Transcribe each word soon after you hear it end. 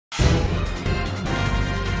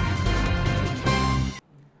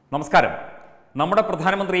നമസ്കാരം. നമ്മുടെ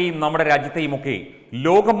പ്രധാനമന്ത്രിയെയും നമ്മുടെ രാജ്യത്തെയുമൊക്കെ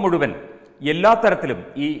ലോകം മുഴുവൻ എല്ലാ തരത്തിലും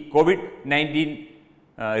ഈ കോവിഡ്-19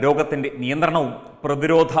 രോഗത്തിൻ്റെ നിയന്ത്രണവും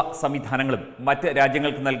പ്രതിരോധ സംവിധാനങ്ങളും മറ്റ്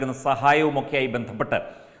രാജ്യങ്ങൾക്ക് നൽകുന്ന സഹായവുമൊക്കെയായി ബന്ധപ്പെട്ട്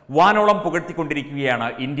വാനോളം പുകഴ്ത്തിക്കൊണ്ടിരിക്കുകയാണ്.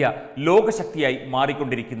 ഇന്ത്യ ലോകശക്തിയായി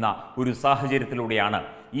മാറിക്കൊണ്ടിരിക്കുന്ന ഒരു സാഹചര്യത്തിലൂടെയാണ്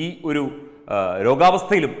ഈ ഒരു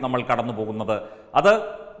രോഗാവസ്ഥയിലും നമ്മൾ കടന്നു പോകുന്നത്. അത്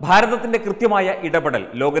ഭാരതത്തിൻ്റെ കൃത്യമായ ഇടപെടൽ,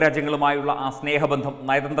 ലോകരാജ്യങ്ങളുമായുള്ള ആ സ്നേഹബന്ധം,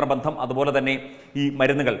 നയതന്ത്ര ബന്ധം, അതുപോലെ തന്നെ ഈ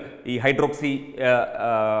മരുന്നുകൾ, ഈ ഹൈഡ്രോക്സി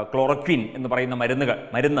ക്ലോറോക്വിൻ എന്ന് പറയുന്ന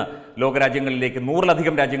മരുന്ന് ലോകരാജ്യങ്ങളിലേക്ക്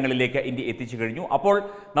 100-ലധികം രാജ്യങ്ങളിലേക്ക് ഇന്ത്യ എത്തിച്ചു കഴിഞ്ഞു. അപ്പോൾ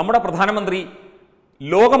നമ്മുടെ പ്രധാനമന്ത്രി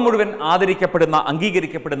ലോകം മുഴുവൻ ആദരിക്കപ്പെടുന്ന,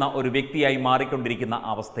 അംഗീകരിക്കപ്പെടുന്ന ഒരു വ്യക്തിയായി മാറിക്കൊണ്ടിരിക്കുന്ന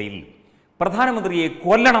അവസ്ഥയിൽ പ്രധാനമന്ത്രിയെ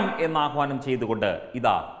കൊല്ലണം എന്ന ആഹ്വാനം ചെയ്തുകൊണ്ട്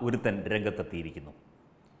ഇതാ ഒരുത്തൻ രംഗത്തെത്തിയിരിക്കുന്നു.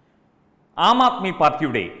 ആം ആദ്മി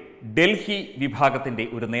പാർട്ടിയുടെ ഡൽഹി വിഭാഗത്തിൻ്റെ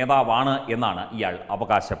ഒരു നേതാവാണ് എന്നാണ് ഇയാൾ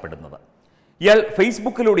അവകാശപ്പെടുന്നത്. ഇയാൾ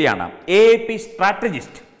ഫേസ്ബുക്കിലൂടെയാണ് AAP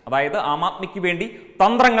സ്ട്രാറ്റജിസ്റ്റ്, അതായത് ആം ആദ്മിക്ക് വേണ്ടി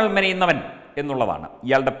തന്ത്രങ്ങൾ മെനയുന്നവൻ എന്നുള്ളതാണ്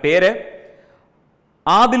ഇയാളുടെ പേര്.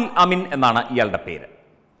 ആദിൽ അമിൻ എന്നാണ് ഇയാളുടെ പേര്.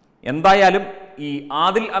 എന്തായാലും ഈ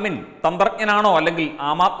ആദിൽ അമിൻ തന്ത്രജ്ഞനാണോ അല്ലെങ്കിൽ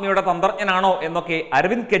ആം ആദ്മിയുടെ തന്ത്രജ്ഞനാണോ എന്നൊക്കെ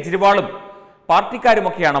അരവിന്ദ് കെജ്രിവാളും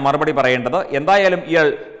പാർട്ടിക്കാരുമൊക്കെയാണ് മറുപടി പറയേണ്ടത്. എന്തായാലും ഇയാൾ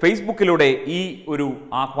ഫേസ്ബുക്കിലൂടെ ഈ ഒരു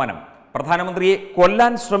ആഹ്വാനം, പ്രധാനമന്ത്രിയെ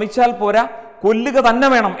കൊല്ലാൻ ശ്രമിച്ചാൽ പോരാ, കൊല്ലുക തന്നെ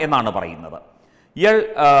വേണം എന്നാണ് പറയുന്നത്. ഇയാൾ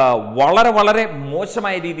വളരെ വളരെ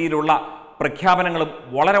മോശമായ രീതിയിലുള്ള പ്രഖ്യാപനങ്ങളും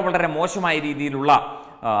വളരെ മോശമായ രീതിയിലുള്ള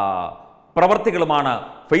പ്രവർത്തികളുമാണ്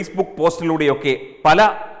ഫേസ്ബുക്ക് പോസ്റ്റിലൂടെയൊക്കെ പല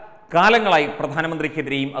കാലങ്ങളായി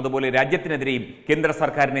പ്രധാനമന്ത്രിക്കെതിരെയും അതുപോലെ രാജ്യത്തിനെതിരെയും കേന്ദ്ര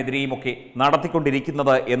സർക്കാരിനെതിരെയും ഒക്കെ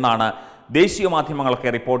നടത്തിക്കൊണ്ടിരിക്കുന്നത് എന്നാണ് ദേശീയ മാധ്യമങ്ങളൊക്കെ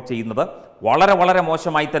റിപ്പോർട്ട് ചെയ്യുന്നത്. വളരെ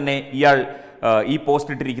മോശമായി തന്നെ ഇയാൾ ഈ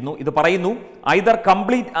പോസ്റ്റ് ഇട്ടിരിക്കുന്നു. ഇത് പറയുന്നു, either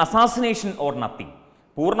complete assassination or nothing.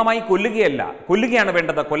 പൂർണ്ണമായി കൊല്ലുകയാണ്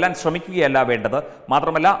വേണ്ടത്, കൊല്ലാൻ ശ്രമിക്കുകയല്ല വേണ്ടത്.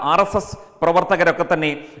 മാത്രമല്ല RSS പ്രവർത്തകരൊക്കെ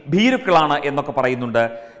തന്നെ ഭീരുക്കളാണ് എന്നൊക്കെ പറയുന്നുണ്ട്.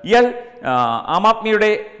 ഇയാൾ ആം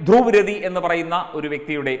ആദ്മിയുടെ ധ്രുവ് രതി എന്ന് പറയുന്ന ഒരു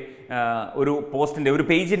വ്യക്തിയുടെ ഒരു പോസ്റ്റിൻ്റെ, ഒരു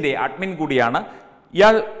പേജിൻ്റെ അഡ്മിൻ കൂടിയാണ്.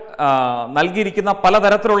 ഇയാൾ നൽകിയിരിക്കുന്ന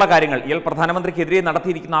പലതരത്തിലുള്ള കാര്യങ്ങൾ, ഇയാൾ പ്രധാനമന്ത്രിക്കെതിരെ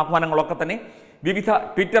നടത്തിയിരിക്കുന്ന ആഹ്വാനങ്ങളൊക്കെ തന്നെ വിവിധ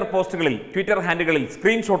ട്വിറ്റർ പോസ്റ്റുകളിൽ, ട്വിറ്റർ ഹാൻഡിലുകളിൽ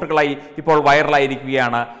സ്ക്രീൻഷോട്ടുകളായി ഇപ്പോൾ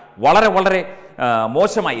വൈറലായിരിക്കുകയാണ്. വളരെ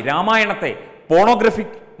മോശമായി രാമായണത്തെ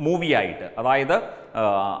പോണോഗ്രഫിക് മൂവിയായിട്ട്, അതായത്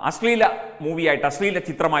അശ്ലീല മൂവിയായിട്ട്, അശ്ലീല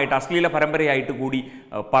ചിത്രമായിട്ട്, അശ്ലീല പരമ്പരയായിട്ട് കൂടി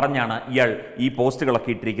പറഞ്ഞാണ് ഇയാൾ ഈ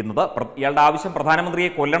പോസ്റ്റുകളൊക്കെ ഇട്ടിരിക്കുന്നത്. ഇയാളുടെ ആവശ്യം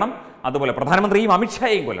പ്രധാനമന്ത്രിയെ കൊല്ലണം, അതുപോലെ പ്രധാനമന്ത്രിയും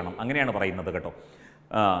അമിത്ഷായെയും കൊല്ലണം, അങ്ങനെയാണ് പറയുന്നത് കേട്ടോ.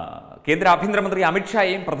 കേന്ദ്ര ആഭ്യന്തരമന്ത്രി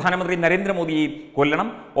അമിത്ഷായെയും പ്രധാനമന്ത്രി നരേന്ദ്രമോദിയെയും കൊല്ലണം.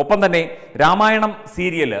 ഒപ്പം തന്നെ രാമായണം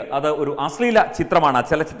സീരിയൽ അത് ഒരു അശ്ലീല ചിത്രമാണ്,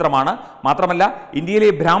 ചലച്ചിത്രമാണ്. മാത്രമല്ല ഇന്ത്യയിലെ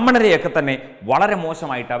ബ്രാഹ്മണരെയൊക്കെ തന്നെ വളരെ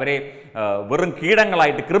മോശമായിട്ട്, അവരെ വെറും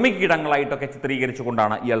കീടങ്ങളായിട്ട്, കൃമികീടങ്ങളായിട്ടൊക്കെ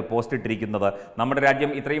ചിത്രീകരിച്ചുകൊണ്ടാണ് ഇയാൾ പോസ്റ്റ് ഇട്ടിരിക്കുന്നത്. നമ്മുടെ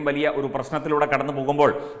രാജ്യം ഇത്രയും വലിയ ഒരു പ്രശ്നത്തിലൂടെ കടന്നു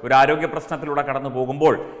പോകുമ്പോൾ, ഒരു ആരോഗ്യ പ്രശ്നത്തിലൂടെ കടന്നു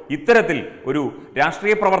പോകുമ്പോൾ ഇത്തരത്തിൽ ഒരു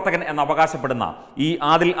രാഷ്ട്രീയ പ്രവർത്തകൻ എന്ന് അവകാശപ്പെടുന്ന ഈ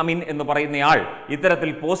ആദിൽ അമീൻ എന്ന് പറയുന്നയാൾ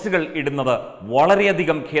ഇത്തരത്തിൽ പോസ്റ്റുകൾ ഇടുന്നത് വളരെയധികം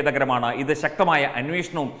ഖേദകരമാണ്. ഇത് ശക്തമായ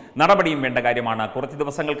അന്വേഷണവും നടപടിയും വേണ്ട കാര്യമാണ്. കുറച്ച്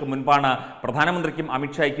ദിവസങ്ങൾക്ക് മുൻപാണ് പ്രധാനമന്ത്രിക്കും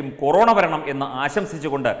അമിത്ഷായ്ക്കും കൊറോണ വരണം എന്ന്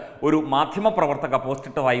ആശംസിച്ചുകൊണ്ട് ഒരു മാധ്യമ പ്രവർത്തക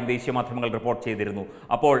പോസ്റ്റിട്ടതായും ദേശീയ മാധ്യമങ്ങൾ റിപ്പോർട്ട് ചെയ്തിരുന്നു.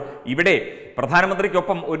 അപ്പോൾ ഇവിടെ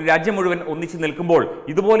പ്രധാനമന്ത്രിക്കൊപ്പം ഒരു രാജ്യം മുഴുവൻ ഒന്നിച്ചു നിൽക്കുമ്പോൾ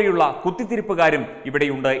ഇതുപോലെയുള്ള കുത്തിത്തിരിപ്പുകാരും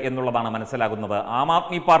ഇവിടെയുണ്ട് എന്നുള്ളതാണ് മനസ്സിലാകുന്നത്. ആം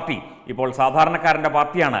ആദ്മി പാർട്ടി ഇപ്പോൾ സാധാരണക്കാരൻ്റെ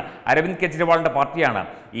പാർട്ടിയാണ്, അരവിന്ദ് കെജ്രിവാളിൻ്റെ പാർട്ടിയാണ്.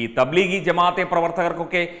 ഈ തബ്ലീഗി ജമാഅത്തെ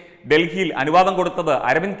പ്രവർത്തകർക്കൊക്കെ ഡൽഹിയിൽ അനുവാദം കൊടുത്തത്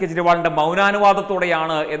അരവിന്ദ് കെജ്രിവാളിന്റെ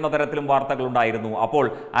മൗനാനുവാദത്തോടെയാണ് എന്ന തരത്തിലും വാർത്തകളുണ്ടായിരുന്നു. അപ്പോൾ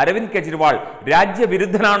അരവിന്ദ് കെജ്രിവാൾ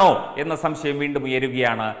രാജ്യവിരുദ്ധനാണോ എന്ന സംശയം വീണ്ടും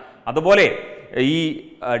ഉയരുകയാണ്. അതുപോലെ ഈ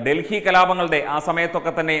ഡൽഹി കലാപങ്ങളുടെ ആ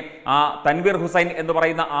സമയത്തൊക്കെ തന്നെ ആ തൻവീർ ഹുസൈൻ എന്ന്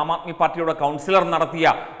പറയുന്ന ആം ആദ്മി പാർട്ടിയുടെ കൗൺസിലർ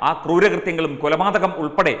നടത്തിയ ആ ക്രൂരകൃത്യങ്ങളും, കൊലപാതകം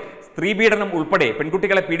ഉൾപ്പെടെ, സ്ത്രീപീഡനം ഉൾപ്പെടെ,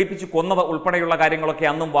 പെൺകുട്ടികളെ പീഡിപ്പിച്ച് കൊന്നത് ഉൾപ്പെടെയുള്ള കാര്യങ്ങളൊക്കെ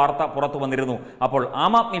അന്നും വാർത്ത പുറത്തു വന്നിരുന്നു. അപ്പോൾ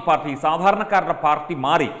ആം ആദ്മി പാർട്ടി സാധാരണക്കാരുടെ പാർട്ടി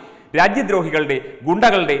മാറി രാജ്യദ്രോഹികളുടെ,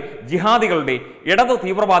 ഗുണ്ടകളുടെ, ജിഹാദികളുടെ, ഇടതു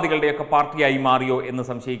തീവ്രവാദികളുടെയൊക്കെ പാർട്ടിയായി മാറിയോ എന്ന്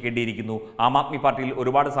സംശയിക്കേണ്ടിയിരിക്കുന്നു. ആം ആദ്മി പാർട്ടിയിൽ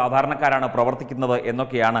ഒരുപാട് സാധാരണക്കാരാണ് പ്രവർത്തിക്കുന്നത്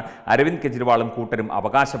എന്നൊക്കെയാണ് അരവിന്ദ് കെജ്രിവാളും കൂട്ടരും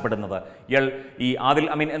അവകാശപ്പെടുന്നത്. ഇയാൾ ഈ ആദിൽ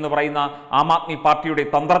അമീൻ എന്ന് പറയുന്ന ആം ആദ്മി പാർട്ടിയുടെ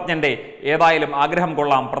തന്ത്രജ്ഞന്റെ ഏതായാലും ആഗ്രഹം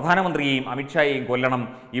കൊള്ളാം, പ്രധാനമന്ത്രിയെയും അമിത്ഷായെയും കൊല്ലണം,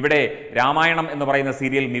 ഇവിടെ രാമായണം എന്ന് പറയുന്ന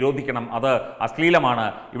സീരിയൽ നിരോധിക്കണം, അത് അശ്ലീലമാണ്,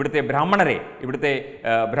 ഇവിടുത്തെ ബ്രാഹ്മണരെ, ഇവിടുത്തെ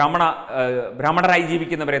ബ്രാഹ്മണരായി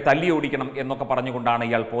ജീവിക്കുന്നവരെ തല്ലി ഓടിക്കണം എന്നൊക്കെ പറഞ്ഞുകൊണ്ടാണ്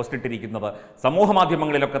ഇയാൾ പോസ്റ്റ് ഇട്ടിരിക്കുന്നത്. സമൂഹ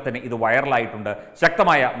മാധ്യമങ്ങളിലൊക്കെ തന്നെ ഇത് വൈറലായിട്ടുണ്ട്.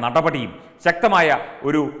 ശക്തമായ നടപടിയും ശക്തമായ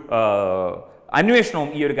ഒരു അന്വേഷണവും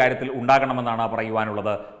ഈ ഒരു കാര്യത്തിൽ ഉണ്ടാകണമെന്നാണ്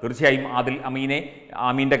പറയുവാനുള്ളത്. തീർച്ചയായും ആദിൽ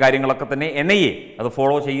അമീൻ്റെ കാര്യങ്ങളൊക്കെ തന്നെ NIA അത്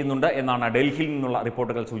ഫോളോ ചെയ്യുന്നുണ്ട് എന്നാണ് ഡൽഹിയിൽ നിന്നുള്ള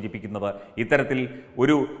റിപ്പോർട്ടുകൾ സൂചിപ്പിക്കുന്നത്. ഇത്തരത്തിൽ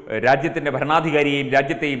ഒരു രാജ്യത്തിൻ്റെ ഭരണാധികാരിയെയും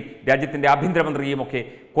രാജ്യത്തിൻ്റെ ആഭ്യന്തരമന്ത്രിയെയും ഒക്കെ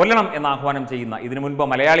കൊല്ലണം എന്ന് ആഹ്വാനം ചെയ്യുന്ന, ഇതിനു മുൻപ്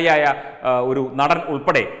മലയാളിയായ ഒരു നടൻ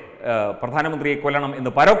ഉൾപ്പെടെ പ്രധാനമന്ത്രിയെ കൊല്ലണം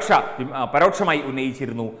എന്ന് പരോക്ഷമായി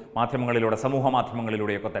ഉന്നയിച്ചിരുന്നു മാധ്യമങ്ങളിലൂടെ, സമൂഹ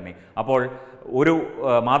മാധ്യമങ്ങളിലൂടെയൊക്കെ തന്നെ. അപ്പോൾ ഒരു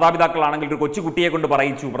മാതാപിതാക്കളാണെങ്കിൽ ഒരു കൊച്ചുകുട്ടിയെ കൊണ്ട്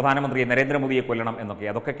പറയിച്ചു പ്രധാനമന്ത്രിയെ നരേന്ദ്രമോദിയെ കൊല്ലണം എന്നൊക്കെ.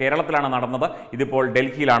 അതൊക്കെ കേരളത്തിലാണ് നടന്നത്. ഇതിപ്പോൾ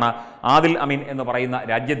ഡൽഹിയിലാണ്. ആദിൽ അമീൻ എന്ന് പറയുന്ന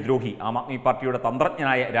രാജ്യദ്രോഹി, ആം ആദ്മി പാർട്ടിയുടെ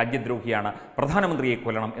തന്ത്രജ്ഞനായ രാജ്യദ്രോഹിയാണ് പ്രധാനമന്ത്രിയെ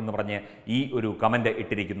കൊല്ലണം എന്ന് പറഞ്ഞ് ഈ ഒരു കമന്റ്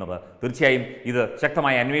ഇട്ടിരിക്കുന്നത്. തീർച്ചയായും ഇത്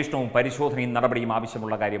ശക്തമായ അന്വേഷണവും പരിശോധനയും നടപടിയും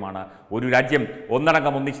ആവശ്യമുള്ള കാര്യമാണ്. ഒരു രാജ്യം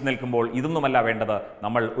ഒന്നടങ്കം ഒന്നിച്ചു നിൽക്കുമ്പോൾ ഇതൊന്നുമല്ല വേണ്ടത്.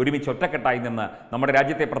 നമ്മൾ ഒരുമിച്ച് ഒറ്റക്കെട്ടായി നിന്ന് നമ്മുടെ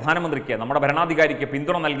രാജ്യത്തെ പ്രധാനമന്ത്രിക്ക്, നമ്മുടെ ഭരണാധികാരിക്ക്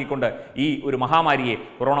പിന്തുണ നൽകിക്കൊണ്ട് ഈ ഒരു മഹാമാരിയെ,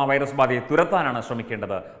 കൊറോണ വൈറസ് ബാധയെ തുരത്താനാണ്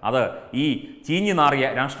ശ്രമിക്കേണ്ടത്. അത് ഈ ചീഞ്ഞു നാറിയ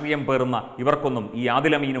രാഷ്ട്രീയം പേറുന്ന ഇവർക്കൊന്നും, ഈ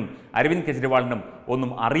ആദിൽ അമീനും അരവിന്ദ് കെജ്രിവാളിനും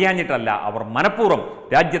ഒന്നും അറിയാഞ്ഞിട്ടല്ല. അവർ മനഃപൂർവ്വം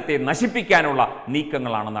രാജ്യത്തെ നശിപ്പിക്കാനുള്ള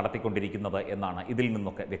നീക്കങ്ങളാണ് നടത്തിക്കൊണ്ടിരിക്കുന്നത് എന്നാണ് ഇതിൽ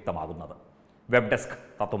നിന്നൊക്കെ വ്യക്തമാകുന്നത്. വെബ് ഡെസ്ക്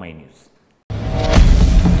തത്വമൈ ന്യൂസ്.